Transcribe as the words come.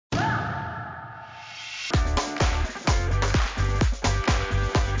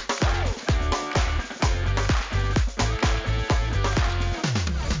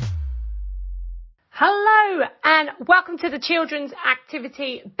Hello and welcome to the Children's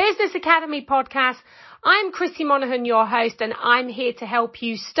Activity Business Academy podcast. I'm Chrissy Monaghan, your host, and I'm here to help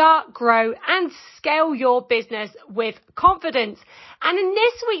you start, grow and scale your business with confidence. And in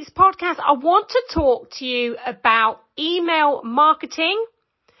this week's podcast, I want to talk to you about email marketing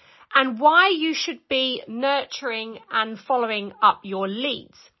and why you should be nurturing and following up your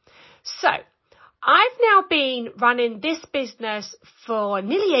leads. So I've now been running this business for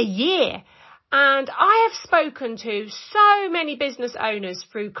nearly a year. And I have spoken to so many business owners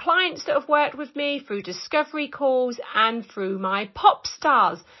through clients that have worked with me, through discovery calls and through my pop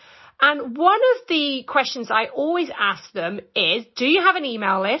stars. And one of the questions I always ask them is, do you have an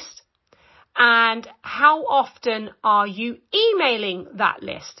email list? And how often are you emailing that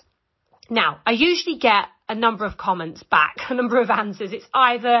list? Now, I usually get a number of comments back, a number of answers. It's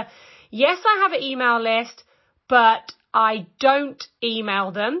either, yes, I have an email list, but I don't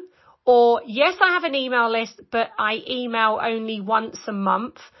email them. Or, yes, I have an email list, but I email only once a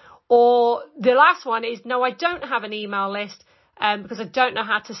month. Or the last one is, no, I don't have an email list because I don't know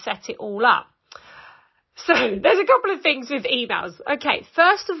how to set it all up. So there's a couple of things with emails. Okay,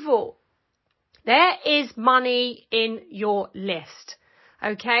 first of all, there is money in your list.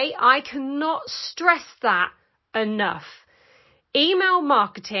 Okay, I cannot stress that enough. Email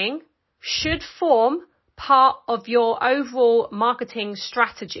marketing should form part of your overall marketing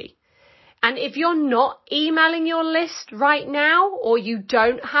strategy. And if you're not emailing your list right now, or you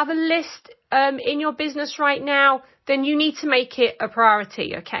don't have a list in your business right now, then you need to make it a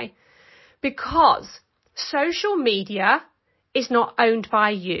priority, okay? Because social media is not owned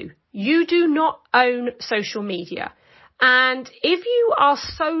by you. You do not own social media. And if you are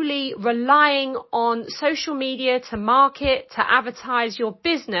solely relying on social media to market, to advertise your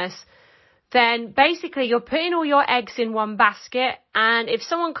business, then basically you're putting all your eggs in one basket, and if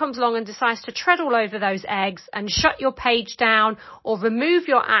someone comes along and decides to tread all over those eggs and shut your page down or remove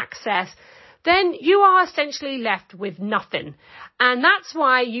your access, then you are essentially left with nothing. And that's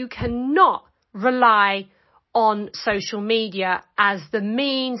why you cannot rely on social media as the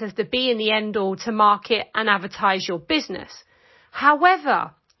means, as the be and the end all to market and advertise your business.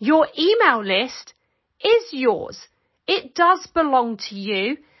 However, your email list is yours. It does belong to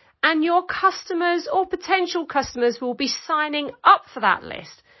you. And your customers or potential customers will be signing up for that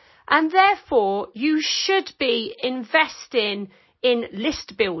list. And therefore, you should be investing in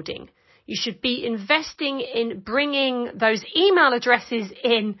list building. You should be investing in bringing those email addresses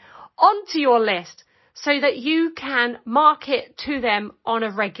in onto your list so that you can market to them on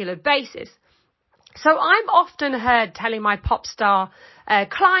a regular basis. So I'm often heard telling my pop star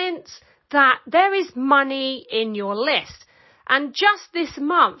clients that there is money in your list. And just this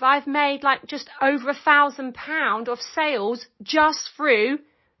month, I've made just over £1,000 of sales just through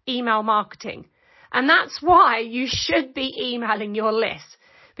email marketing. And that's why you should be emailing your list,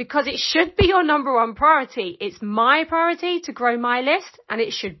 because it should be your number one priority. It's my priority to grow my list, and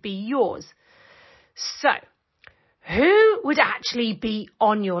it should be yours. So who would actually be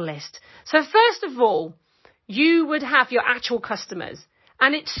on your list? So first of all, you would have your actual customers.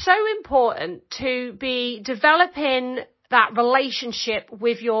 And it's so important to be developing that relationship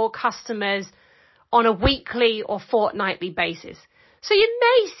with your customers on a weekly or fortnightly basis. So you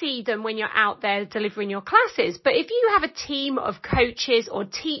may see them when you're out there delivering your classes, but if you have a team of coaches or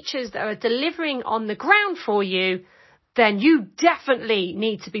teachers that are delivering on the ground for you, then you definitely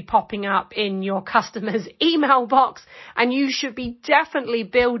need to be popping up in your customers' email box, and you should be definitely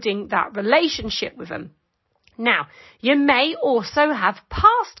building that relationship with them. Now, you may also have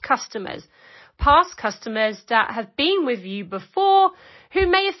past customers that have been with you before, who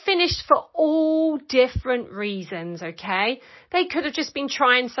may have finished for all different reasons, okay? They could have just been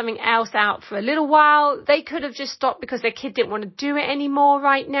trying something else out for a little while. They could have just stopped because their kid didn't want to do it anymore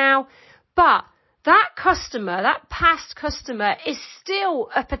right now. But that customer, that past customer, is still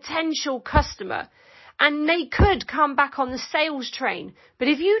a potential customer, and they could come back on the sales train. But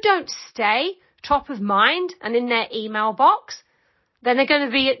if you don't stay top of mind and in their email box, then they're going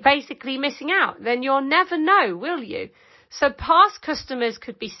to be basically missing out. Then you'll never know, will you? So past customers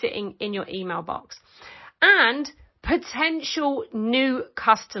could be sitting in your email box. And potential new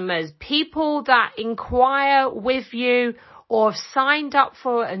customers, people that inquire with you or have signed up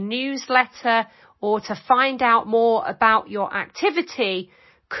for a newsletter or to find out more about your activity,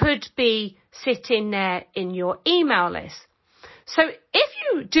 could be sitting there in your email list. So if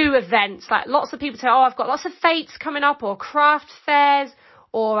you do events, like lots of people say, oh, I've got lots of fetes coming up, or craft fairs,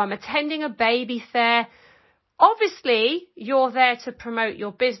 or I'm attending a baby fair, Obviously, you're there to promote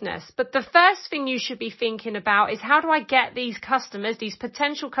your business, but the first thing you should be thinking about is, how do I get these customers, these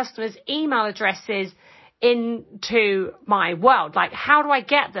potential customers' email addresses into my world? Like, how do I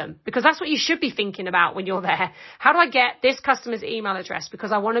get them? Because that's what you should be thinking about when you're there. How do I get this customer's email address?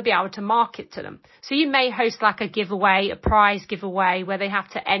 Because I want to be able to market to them. So you may host like a giveaway, a prize giveaway, where they have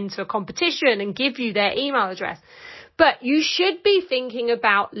to enter a competition and give you their email address. But you should be thinking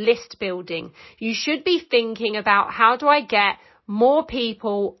about list building. You should be thinking about, how do I get more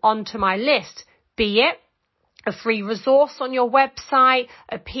people onto my list? Be it a free resource on your website,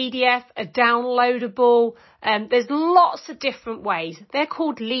 a PDF, a downloadable. There's lots of different ways. They're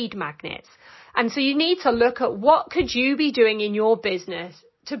called lead magnets. And so you need to look at, what could you be doing in your business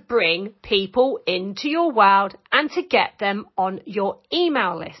to bring people into your world and to get them on your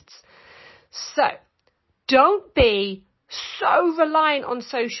email lists. So don't be so reliant on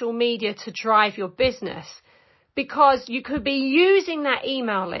social media to drive your business, because you could be using that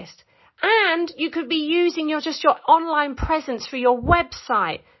email list, and you could be using your online presence for your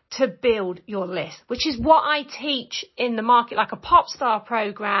website to build your list, which is what I teach in the Market Like a Popstar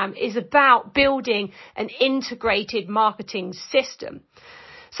program, is about building an integrated marketing system.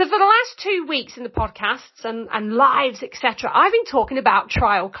 So for the last 2 weeks in the podcasts and lives, etc., I've been talking about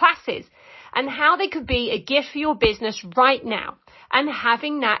trial classes and how they could be a gift for your business right now, and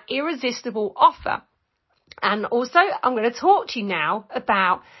having that irresistible offer. And also, I'm going to talk to you now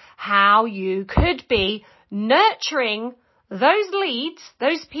about how you could be nurturing those leads,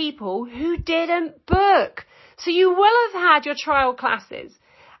 those people who didn't book. So you will have had your trial classes,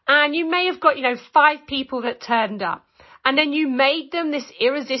 and you may have got, 5 people that turned up, and then you made them this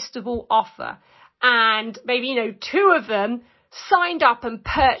irresistible offer, and maybe, 2 of them signed up and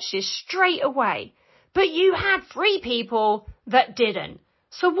purchased straight away, but you had 3 people that didn't.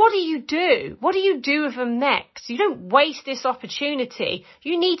 So what do you do? What do you do with them next? You don't waste this opportunity.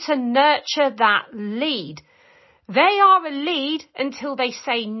 You need to nurture that lead. They are a lead until they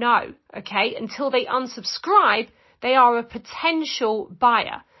say no, okay? Until they unsubscribe, they are a potential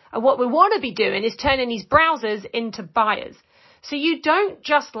buyer. And what we want to be doing is turning these browsers into buyers. So you don't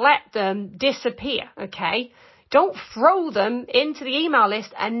just let them disappear, okay? Don't throw them into the email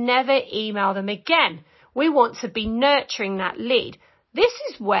list and never email them again. We want to be nurturing that lead. This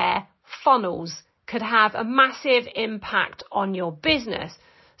is where funnels could have a massive impact on your business.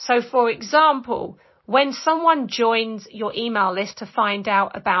 So for example, when someone joins your email list to find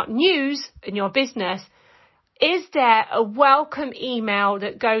out about news in your business, is there a welcome email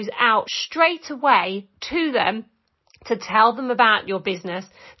that goes out straight away to them to tell them about your business,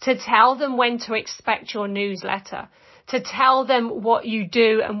 to tell them when to expect your newsletter, to tell them what you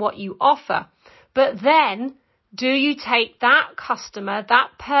do and what you offer? But then, do you take that customer,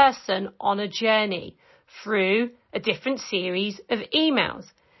 that person, on a journey through a different series of emails?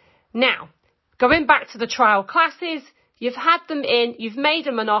 Now, going back to the trial classes, you've had them in, you've made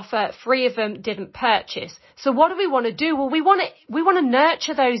them an offer, 3 of them didn't purchase. So what do we want to do? Well, we want to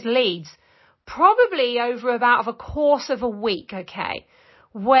nurture those leads, probably over about a course of a week, okay,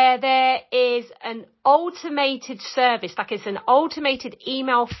 where there is an automated service, like it's an automated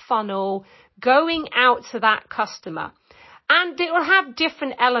email funnel going out to that customer. And it will have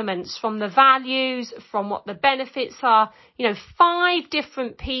different elements, from the values, from what the benefits are, 5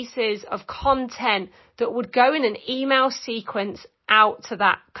 different pieces of content that would go in an email sequence out to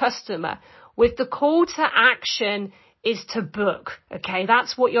that customer, with the call to action is to book. Okay,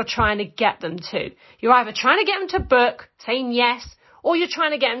 that's what you're trying to get them to. You're either trying to get them to book, saying yes, or you're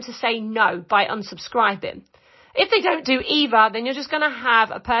trying to get them to say no by unsubscribing. If they don't do either, then you're just going to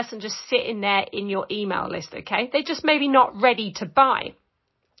have a person just sitting there in your email list, okay? They're just maybe not ready to buy.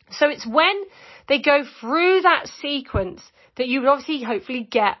 So it's when they go through that sequence that you would obviously hopefully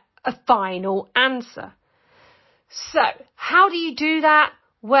get a final answer. So how do you do that?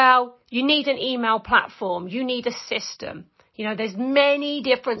 Well, you need an email platform. You need a system. There's many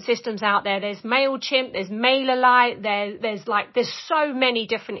different systems out there. There's MailChimp, there's MailerLite, there's so many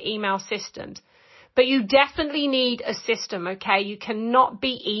different email systems. But you definitely need a system, okay? You cannot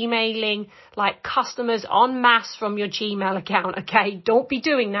be emailing like customers en masse from your Gmail account, okay? Don't be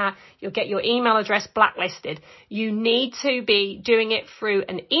doing that. You'll get your email address blacklisted. You need to be doing it through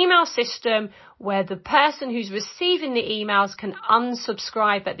an email system where the person who's receiving the emails can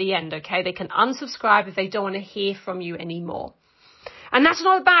unsubscribe at the end, okay? They can unsubscribe if they don't want to hear from you anymore. And that's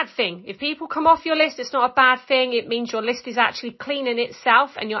not a bad thing. If people come off your list, it's not a bad thing. It means your list is actually cleaning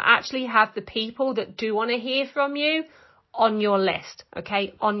itself, and you'll actually have the people that do want to hear from you on your list,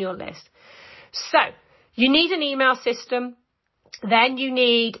 okay? On your list. So you need an email system. Then you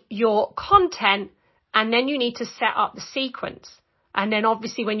need your content And then you need to set up the sequence. And then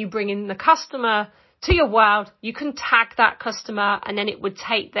obviously when you bring in the customer to your world, you can tag that customer, and then it would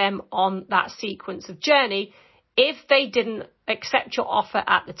take them on that sequence of journey if they didn't accept your offer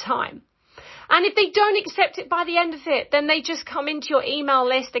at the time. And if they don't accept it by the end of it, then they just come into your email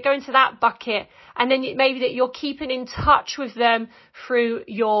list, they go into that bucket, and then maybe that you're keeping in touch with them through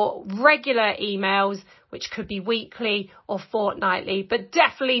your regular emails, which could be weekly or fortnightly, but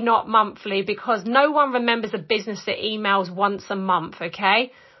definitely not monthly, because no one remembers a business that emails once a month,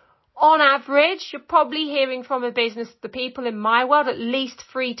 okay? On average, you're probably hearing from a business, the people in my world, at least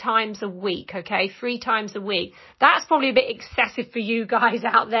 3 times a week, okay? 3 times a week. That's probably a bit excessive for you guys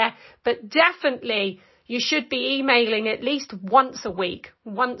out there, but definitely you should be emailing at least once a week.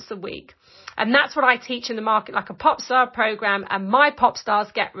 And that's what I teach in the Market Like a Popstar program, and my pop stars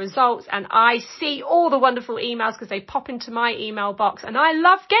get results, and I see all the wonderful emails because they pop into my email box, and I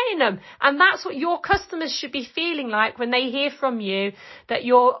love getting them. And that's what your customers should be feeling like when they hear from you, that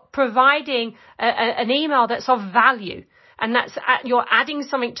you're providing an email that's of value, and that's you're adding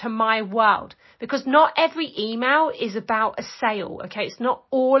something to my world. Because not every email is about a sale, okay? It's not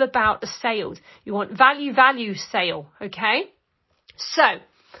all about the sales. You want value sale, okay? So,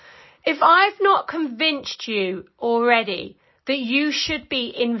 if I've not convinced you already that you should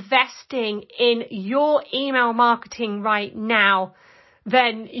be investing in your email marketing right now,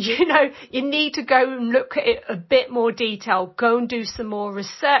 then, you need to go and look at it a bit more detail. Go and do some more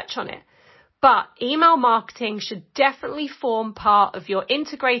research on it. But email marketing should definitely form part of your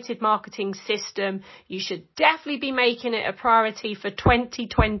integrated marketing system. You should definitely be making it a priority for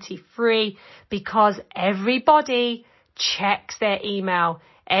 2023, because everybody checks their email.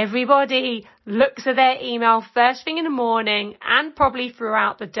 Everybody looks at their email first thing in the morning and probably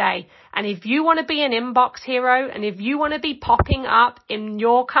throughout the day. And if you want to be an inbox hero, and if you want to be popping up in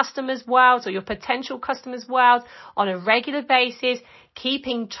your customers' worlds or your potential customers' worlds on a regular basis,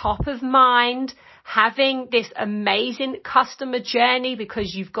 keeping top of mind, having this amazing customer journey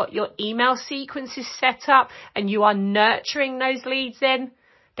because you've got your email sequences set up and you are nurturing those leads in,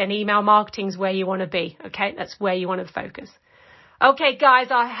 then email marketing is where you want to be. Okay, that's where you want to focus. Okay, guys,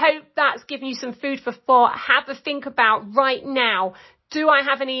 I hope that's given you some food for thought. Have a think about right now. Do I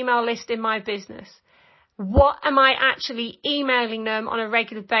have an email list in my business? What am I actually emailing them on a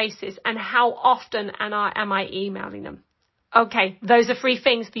regular basis, and how often am I emailing them? Okay, those are 3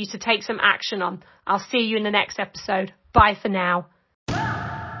 things for you to take some action on. I'll see you in the next episode. Bye for now.